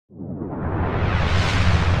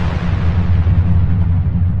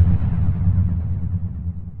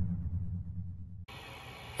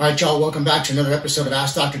All right, y'all, welcome back to another episode of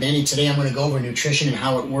Ask Dr. Danny. Today I'm going to go over nutrition and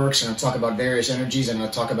how it works, and I'll talk about various energies, and I'll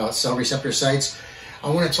talk about cell receptor sites. I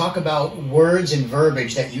want to talk about words and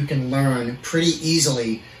verbiage that you can learn pretty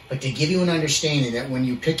easily, but to give you an understanding that when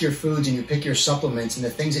you pick your foods and you pick your supplements and the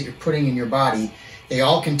things that you're putting in your body, they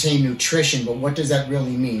all contain nutrition, but what does that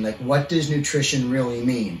really mean? Like, what does nutrition really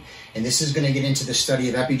mean? And this is going to get into the study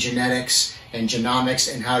of epigenetics and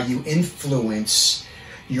genomics and how you influence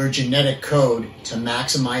your genetic code to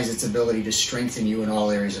maximize its ability to strengthen you in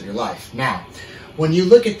all areas of your life. Now, when you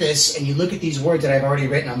look at this and you look at these words that I've already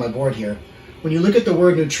written on my board here, when you look at the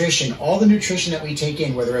word nutrition, all the nutrition that we take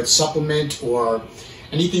in, whether it's supplement or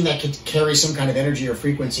anything that could carry some kind of energy or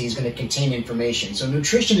frequency, is going to contain information. So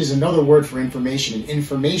nutrition is another word for information, and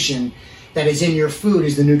information that is in your food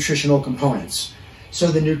is the nutritional components. So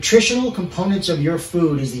the nutritional components of your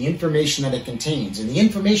food is the information that it contains, and the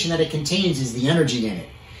information that it contains is the energy in it.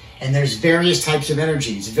 And there's various types of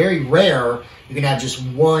energy. It's very rare you can have just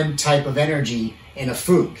one type of energy in a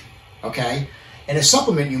food, okay? And a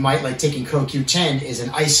supplement you might, like taking CoQ10, is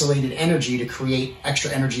an isolated energy to create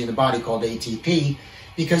extra energy in the body called ATP,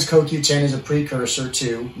 because CoQ10 is a precursor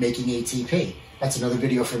to making ATP. That's another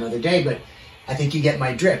video for another day, but I think you get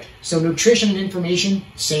my drift. So nutrition and information,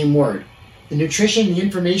 same word. The nutrition and the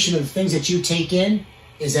information of the things that you take in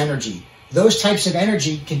is energy. Those types of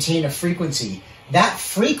energy contain a frequency. That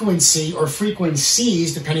frequency or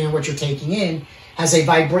frequencies, depending on what you're taking in, has a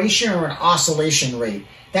vibration or an oscillation rate.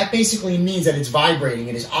 That basically means that it's vibrating.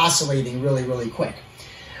 It is oscillating really, really quick.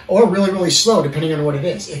 Or really, really slow, depending on what it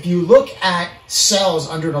is. If you look at cells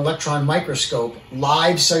under an electron microscope,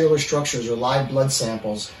 live cellular structures or live blood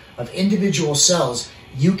samples of individual cells,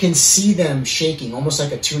 you can see them shaking, almost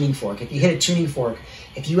like a tuning fork. If you hit a tuning fork,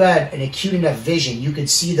 if you had an acute enough vision, you could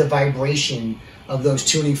see the vibration of those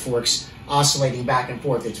tuning forks oscillating back and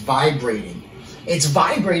forth. It's vibrating. It's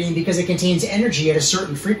vibrating because it contains energy at a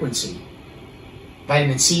certain frequency.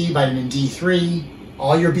 Vitamin C, vitamin D3,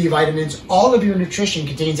 all your B vitamins, all of your nutrition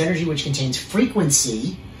contains energy which contains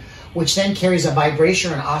frequency, which then carries a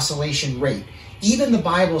vibration or an oscillation rate. Even the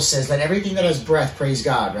Bible says that everything that has breath, praise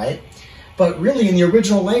God, right? But really in the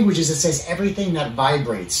original languages it says everything that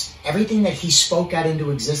vibrates, everything that he spoke out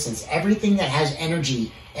into existence, everything that has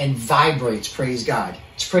energy and vibrates, praise God.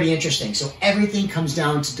 It's pretty interesting. So everything comes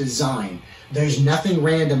down to design. There's nothing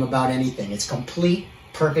random about anything. It's complete,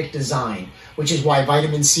 perfect design, which is why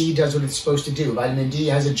vitamin C does what it's supposed to do. Vitamin D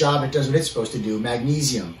has a job, it does what it's supposed to do.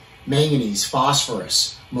 Magnesium, manganese,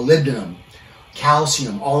 phosphorus, molybdenum,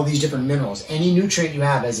 calcium, all of these different minerals. Any nutrient you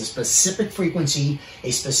have has a specific frequency,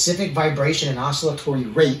 a specific vibration and oscillatory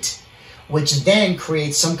rate, which then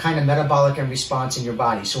creates some kind of metabolic response in your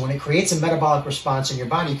body. So when it creates a metabolic response in your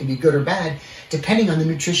body, it can be good or bad, depending on the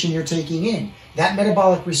nutrition you're taking in. That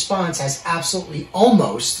metabolic response has absolutely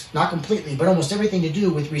almost, not completely, but almost everything to do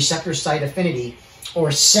with receptor site affinity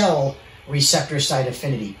or cell receptor site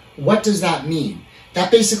affinity. What does that mean?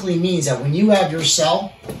 That basically means that when you have your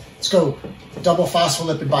cell, let's go double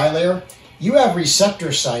phospholipid bilayer, you have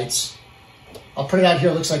receptor sites. I'll put it out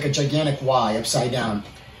here, it looks like a gigantic Y upside down.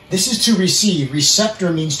 This is to receive.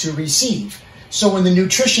 Receptor means to receive. So when the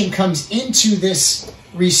nutrition comes into this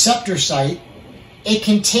receptor site, it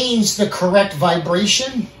contains the correct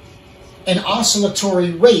vibration and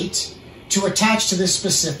oscillatory rate to attach to this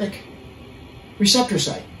specific receptor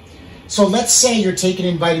site. So let's say you're taking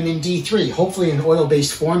in vitamin D3, hopefully in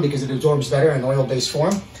oil-based form because it absorbs better in oil-based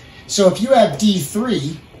form. So if you have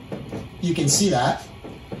D3, you can see that.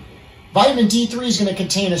 Vitamin D3 is going to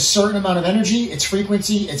contain a certain amount of energy, its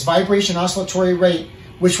frequency, its vibration oscillatory rate,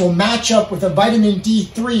 which will match up with a vitamin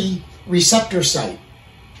D3 receptor site.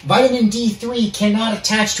 Vitamin D3 cannot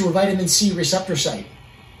attach to a vitamin C receptor site.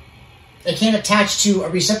 It can't attach to a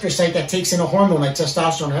receptor site that takes in a hormone like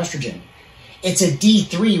testosterone or estrogen. It's a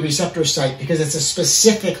D3 receptor site because it's a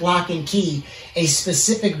specific lock and key, a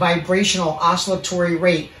specific vibrational oscillatory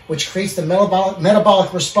rate, which creates the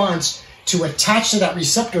metabolic response to attach to that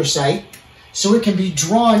receptor site so it can be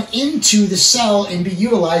drawn into the cell and be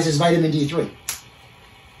utilized as vitamin D3.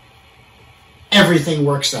 Everything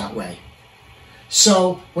works that way.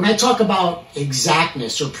 So when I talk about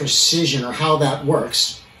exactness or precision or how that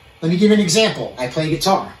works, let me give you an example. I play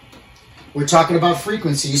guitar. We're talking about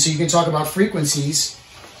frequencies, so you can talk about frequencies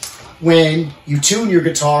when you tune your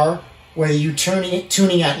guitar, whether you're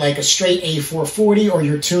tuning at like a straight A440 or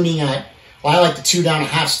you're tuning at, well, I like to tune down a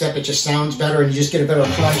half step, it just sounds better and you just get a better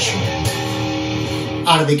crunch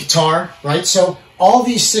out of the guitar, right? So all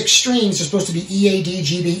these 6 strings are supposed to be E, A, D,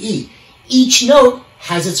 G, B, E. Each note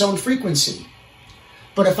has its own frequency.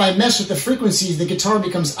 But if I mess with the frequencies, the guitar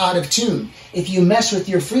becomes out of tune. If you mess with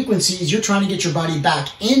your frequencies, you're trying to get your body back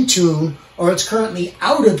in tune, or it's currently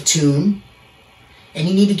out of tune, and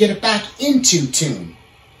you need to get it back into tune.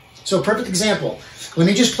 So a perfect example, let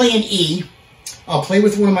me just play an E. I'll play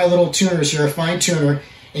with one of my little tuners here, a fine tuner,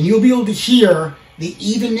 and you'll be able to hear the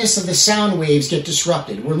evenness of the sound waves get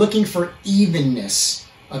disrupted. We're looking for evenness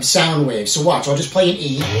of sound waves. So watch, I'll just play an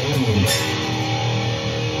E.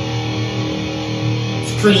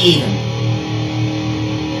 It's pretty even.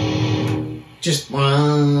 Just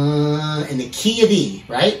in the key of E,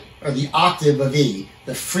 right? Or the octave of E,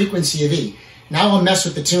 the frequency of E. Now I'll mess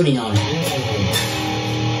with the tuning on it.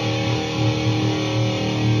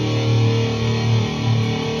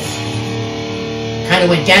 Kind of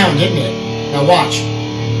went down, didn't it? Now watch.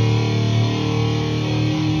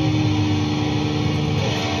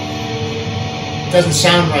 It doesn't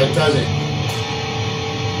sound right, does it?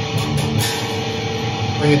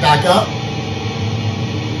 Bring it back up.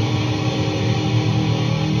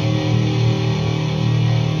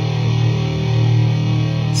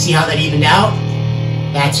 See how that evened out?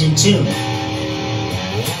 That's in tune.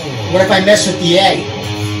 What if I mess with the A?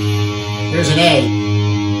 There's an A.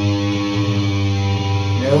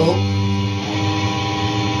 Nope.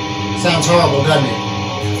 Sounds horrible, doesn't it?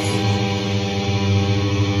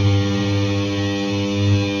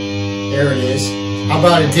 There it is. How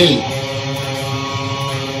about a D?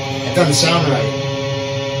 That doesn't sound right.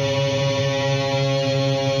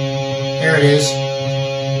 There it is.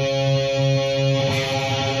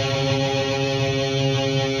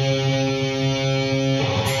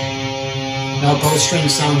 Now both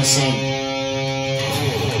strings sound the same.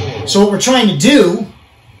 So what we're trying to do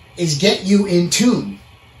is get you in tune,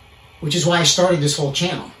 which is why I started this whole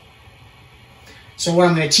channel. So what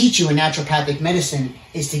I'm going to teach you in naturopathic medicine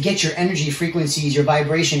is to get your energy frequencies, your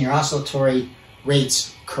vibration, your oscillatory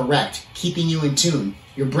rates correct, keeping you in tune.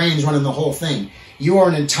 Your brain's running the whole thing. You are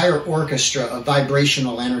an entire orchestra of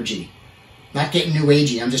vibrational energy. Not getting new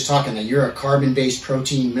agey, I'm just talking that you're a carbon-based,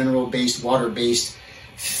 protein, mineral-based, water-based,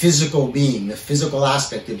 physical being. The physical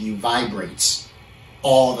aspect of you vibrates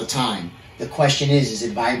all the time. The question is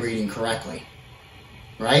it vibrating correctly?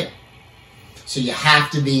 Right? So you have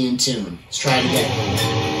to be in tune. Let's try it again.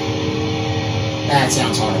 That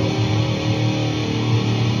sounds horrible.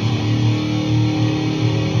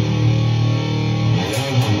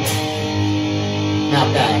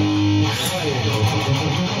 Not bad.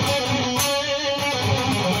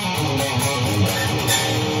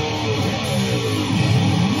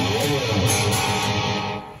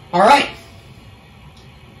 All right.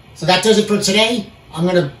 So that does it for today. I'm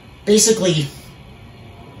going to basically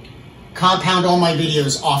compound all my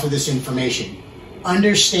videos off of this information.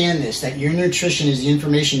 Understand this, that your nutrition is the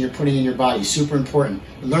information you're putting in your body. Super important.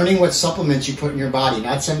 Learning what supplements you put in your body,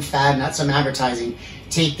 not some fad, not some advertising.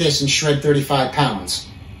 Take this and shred 35 pounds.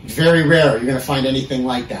 Very rare you're going to find anything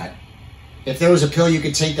like that. If there was a pill you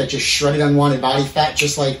could take that just shredded unwanted body fat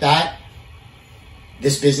just like that,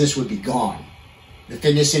 this business would be gone. The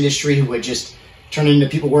fitness industry would just turn into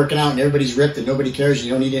people working out and everybody's ripped and nobody cares.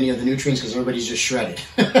 You don't need any of the nutrients because everybody's just shredded.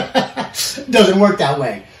 It doesn't work that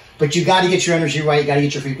way. But you got to get your energy right. You got to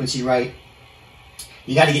get your frequency right.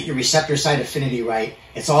 You got to get your receptor site affinity right.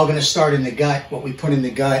 It's all going to start in the gut, what we put in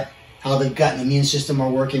the gut, how the gut and the immune system are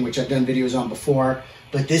working, which I've done videos on before.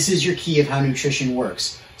 But this is your key of how nutrition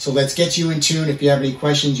works. So let's get you in tune. If you have any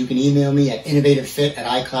questions, you can email me at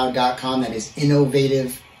innovativefit@icloud.com. That is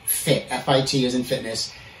innovativefit, F-I-T as in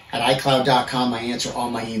fitness, at icloud.com. I answer all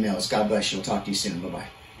my emails. God bless you. We'll talk to you soon. Bye-bye.